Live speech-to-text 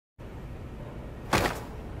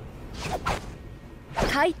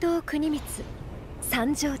怪盗国光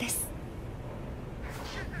参上です。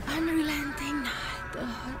 Unrelenting night.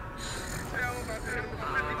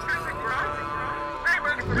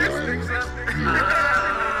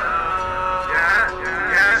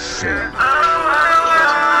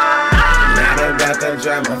 Not about the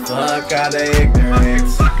drama, fuck all the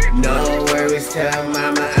ignorance. No worries, tell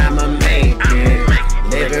mama I'ma make it.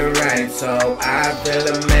 Living right, so I feel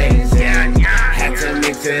amazing. Had to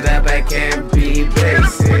mix it up, I can't be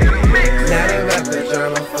basic. Not about the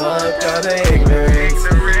drama, fuck all the ignorance.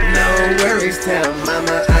 No worries, tell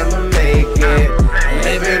mama I'ma make it.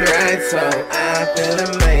 Living right, so I feel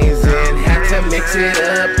amazing. Had to mix it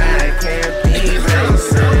up, I can't be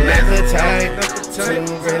basic. Not the type to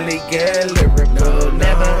really get lyrical.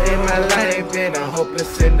 Never in my life been a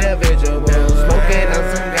hopeless individual. Smoking on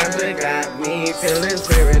some ganja got me feeling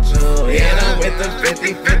spiritual. Yeah, I'm with the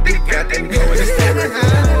 50-50, got them going hysterical.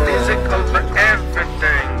 Physical for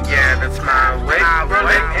everything, yeah, that's my way.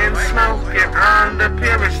 Rolling and smoking on the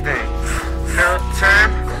purest thing. No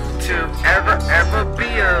time to ever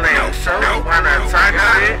be alone. So when I talk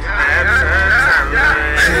shit, that's her time.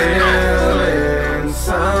 Chillin'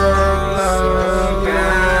 so long,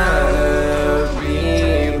 gotta be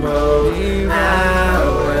bold. I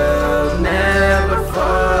will never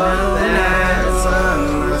fall, that's on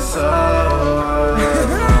my soul.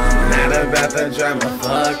 Not about the drama,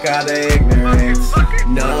 fuck all the ignorance.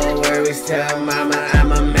 No worries, tell mama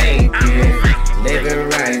I'ma make it. Living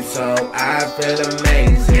right, so I feel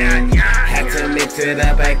amazing. Had to mix it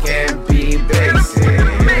up, I can't be basic.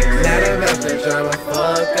 Not about the drama,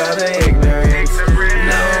 fuck all the ignorance.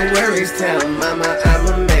 No worries, tell mama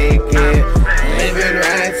I'ma make it. Living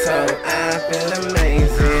right, so I feel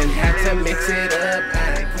amazing. Had to mix it up,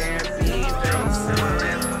 I can't be basic.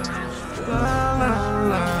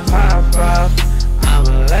 Pop off,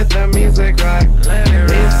 I'ma let the music rock.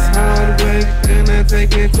 This hard work gonna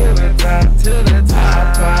take it to the top.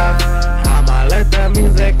 Pop off, I'ma let the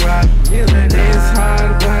music rock. This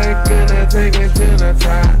hard work gonna take me to the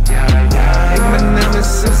top. Ain't my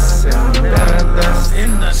nemesis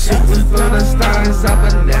in the shooting for the stars, I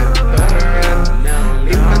would never run.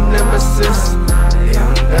 Ain't my nemesis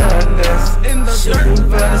in the shooting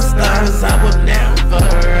for the stars, I would never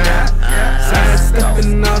run.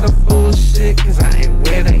 Sidestepping all the bullshit, cause I ain't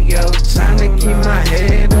with it, yo. Trying to keep my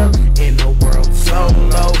head up in the world so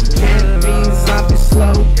low. Can't be zombie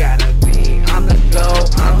slow, gotta be on the go,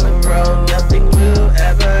 on the road. Nothing will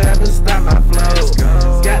ever stop my flow.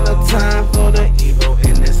 Got no time for the evil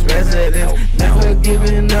in this residence. Never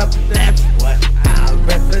giving up, that's what I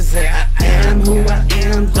represent. I am who I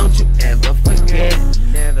am, don't you ever forget.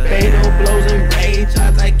 Fatal blows and rage,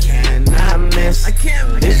 I cannot miss.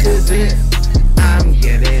 This is it, I'm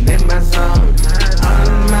getting in my zone. On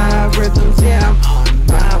my rhythms, yeah, I'm on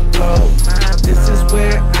my flow. This is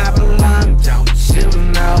where I belong, don't you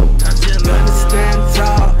know? Gonna stand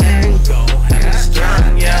tall and go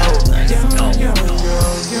headstrong, yo. Let's go. Yo, yo,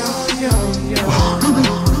 yo, yo, yo. Yo, yo,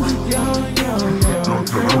 yo, yo, yo.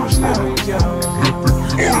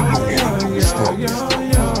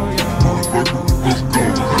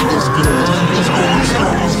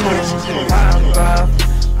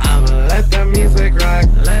 I'ma let the music rock.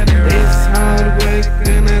 This hard work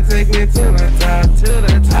gonna take me to the top.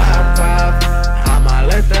 I'ma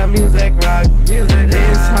let the music rock.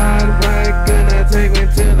 This hard work gonna take me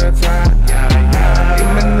to the top.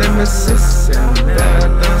 Ain't my nemesis in the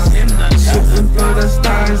dust. Shooting for the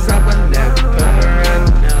stars, I would never run.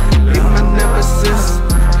 Ain't my nemesis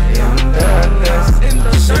in the dust.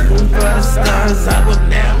 Shooting for the stars, I would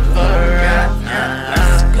never run.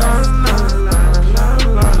 Let's go.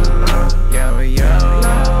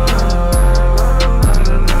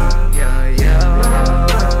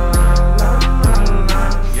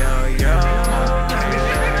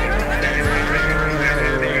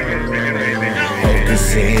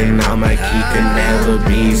 Focusing on my key can never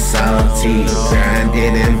be salty.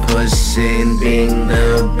 Grinding and pushing, being the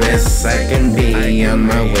best I can be. On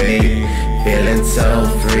my way, feeling so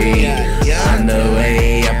free. On the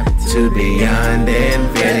way up to beyond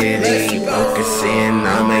infinity. Focusing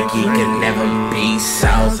on my key can never be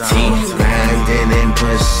salty. Grinding and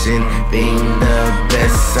pushing, being the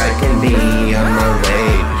best I can be. On my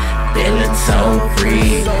way, feeling so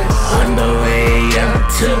free. On the way up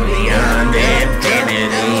to beyond infinity.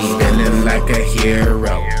 Feeling like a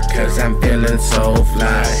hero, cause I'm feeling so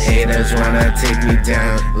fly. Haters wanna take me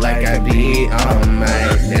down like I be all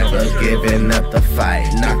night. Never giving up the fight.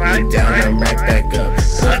 Knock me down and right back up.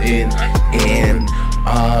 Putting in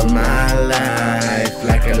all my life.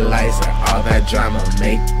 Like Eliza, all that drama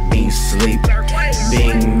make me sleep.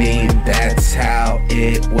 Being me, that's how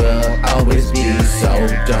it will always be. So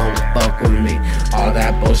don't fuck with me. All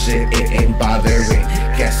that bullshit, it ain't bothering.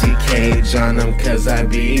 Cassie Cage on them cause I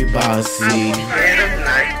be bossy. And I'm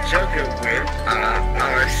like joking with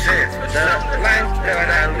our sins. The life that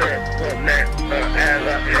I live will never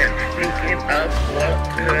ever end. Thinking of what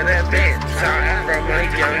could have been. Starting from a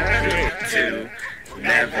young kid to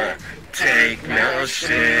never take no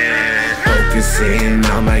shit. Focusing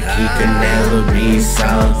on my key can never be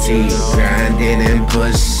salty. Grinding and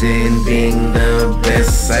pushing, being the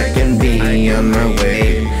best I can be. On my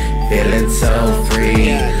way, feeling so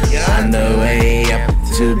free. On the way up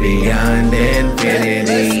to beyond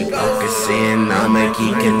infinity. Focusing on my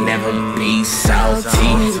key can never be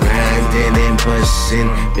salty. Grinding and pushing,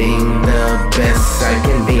 being the best I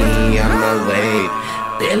can be. On my way,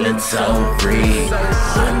 feeling so free.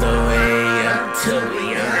 On the way up to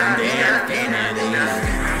beyond infinity.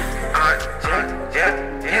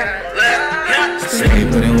 Steady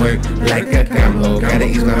putting work like a combo. Gotta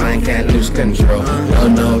ease my mind, can't lose control.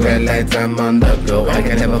 No red lights, I'm on the go. I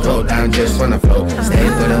can never float down, just wanna float. Steady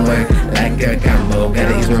putting work like a combo.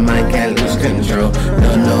 Gotta ease my mind, can't lose control.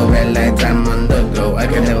 No red lights, I'm on the go. I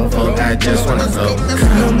can never float, I just wanna float.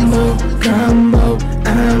 Combo,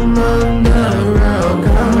 I'm on the road.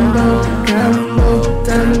 Combo,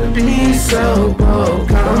 time to be so bold.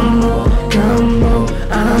 Combo,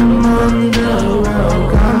 I'm on the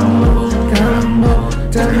road. Combo,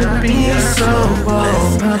 time to be so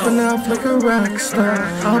bold. Popping off like a rock star.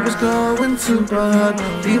 I was going too hard.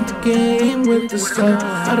 Leave the game with the star.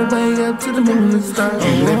 All the way up to the moon and stars.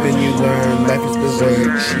 You live and you learn, life is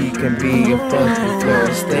berserk. She can be a fucking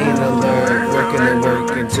flirt. Staying alert, working and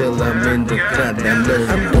work until I'm in the goddamn dirt.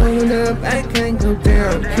 I'm going up, I can't go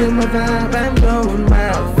down. Kill my vibe, I'm going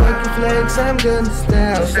wild. Fuck your flex, I'm gonna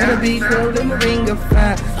style. Gotta be cold in the ring of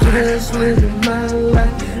fire. Just living my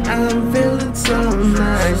life, I'm feeling so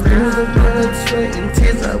nice. Through the blood, sweat and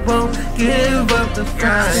tears, I won't give up the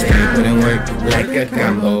fight. Stay putting work like a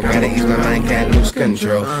combo. Gotta ease my mind, can't lose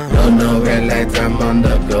control. No red lights, I'm on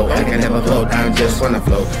the go. I can never float down, just wanna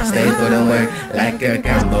float. Stay putting work like a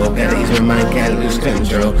combo. Gotta ease my mind, can't lose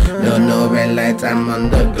control. No red lights, I'm on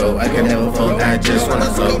the go. I can never float, I just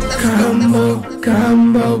wanna float.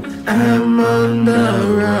 Combo, I'm on the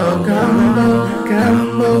road. Combo,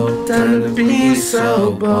 time to be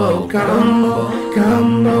so bold. Combo,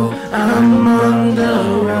 I'm on the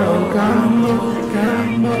road. Combo,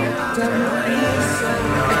 time to be so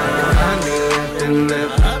bold. I'm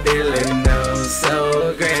up, feeling so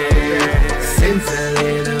great. Since a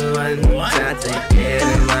little one, try to get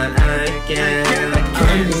what I can.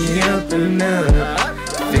 I'm up,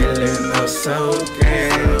 feeling so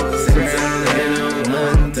great. Since a little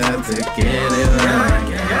one, try to get what I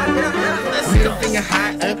can. Middle finger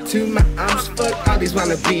high up to my arms. Fuck all these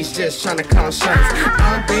wannabes just tryna call shots.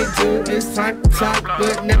 All they do is talk,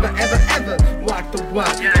 but never ever walk the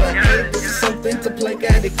walk. But hey, this is something to play,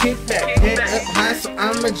 gotta kick back. Head up high, so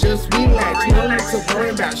I'ma just relax. No need to worry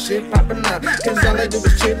about shit popping up, cause all I do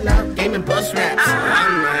is chill out, game and bust raps.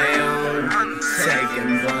 On my own,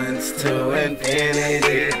 taking blunts to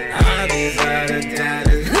infinity. All these other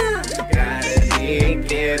doubters gotta be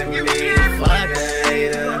kidding me. Fuck a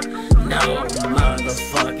hater, no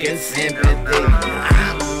motherfucking sympathy.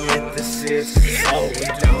 I'm with the shit, so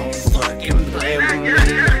don't fucking play with me.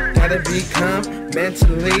 Gotta be calm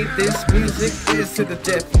mentally, this music is to the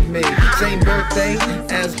death of me. Same birthday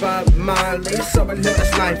as Bob Marley, so I knew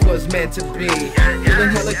this life was meant to be. Feeling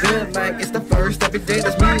hella good like it's the first every day.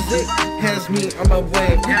 This music has me on my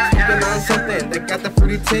way. Smoking on something that got the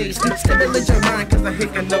fruity taste. Stimulate your mind cause I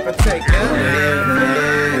hate can overtake.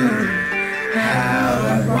 Living how I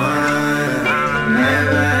want,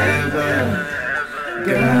 never ever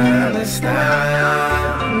gonna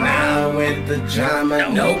stop. Now with the drama,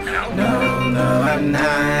 no, I'm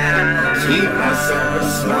not. Keep myself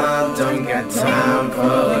small, don't got time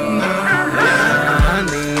for no.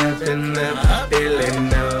 Honey up in the feeling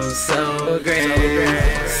so great.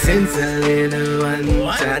 Since a little one,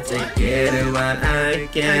 try to get it what I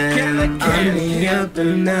can. Honey up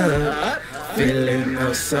in the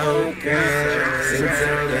feeling so great. Since a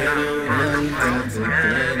little one, try to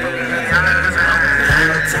get it. No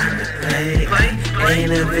time to play.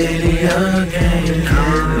 Ain't a video game,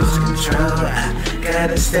 can't lose control. I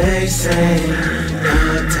gotta stay sane. No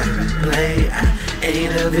time to play.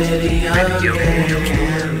 Ain't a video game,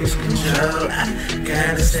 can't lose control. I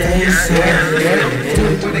gotta stay safe. Do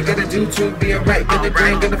what I gotta do to be alright. Gonna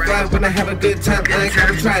grind, gonna fly when I have a good time. I ain't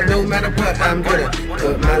gonna try no matter what. I'm gonna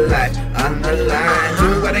put my life on the line.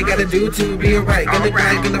 Do what I gotta do to be alright. Gonna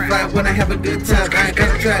grind, gonna fly when I have a good time. I ain't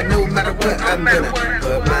gonna try no matter what. I'm gonna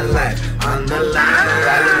put my life on the line.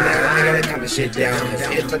 Riding now, I gotta calm the shit down.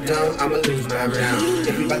 If I don't, I'ma lose my round.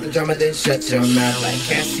 If you about the drama, then shut your mouth. Like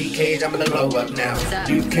can't see Cage, I'm gonna blow up now.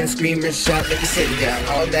 You can scream and shout like a city down.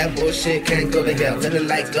 All that bullshit can't go to hell. Let it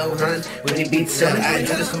like go, hun. When he beats up, I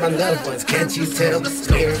do this for my loved ones. Can't you tell?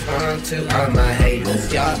 We respond to all my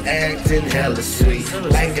haters. Y'all acting hella sweet,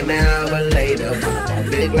 like an hour later.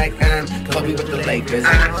 Big like I'm Kobe with the Lakers.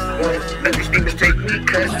 I want let these demons take me,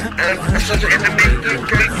 cause I'm a soldier in the making.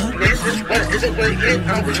 Greatness is what is it waiting?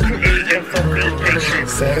 I was creating for real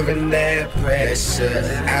patience. Serving that pressure,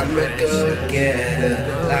 I'm a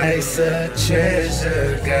go-getter. Life's a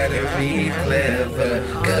treasure, gotta be clever.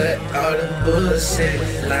 Cut all the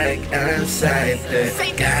bullshit like I'm Cypher.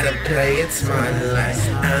 Gotta play it smart like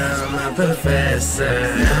I'm a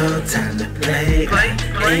professor. No time to play,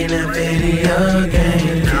 ain't a video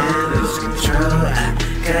game. Can't lose control,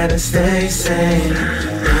 I gotta stay sane.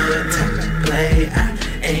 No time to play, I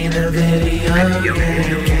ain't a video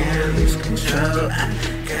game. Can't lose control, I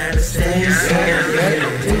gotta stay sane.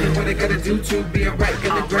 Do what I gotta do to be alright.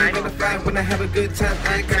 Gonna grind, gonna fly when I have a good time.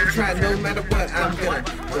 I ain't gonna try no matter what. I'm gonna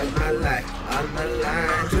put my life on the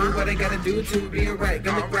line. Do what I gotta do to be alright.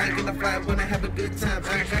 Gonna grind, gonna fly when I have a good time.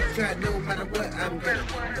 I ain't gonna try no matter what. I'm gonna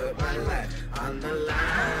put my life on the line.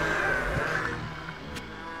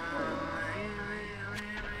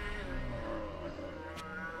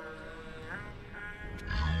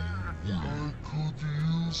 I could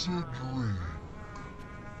use a drink.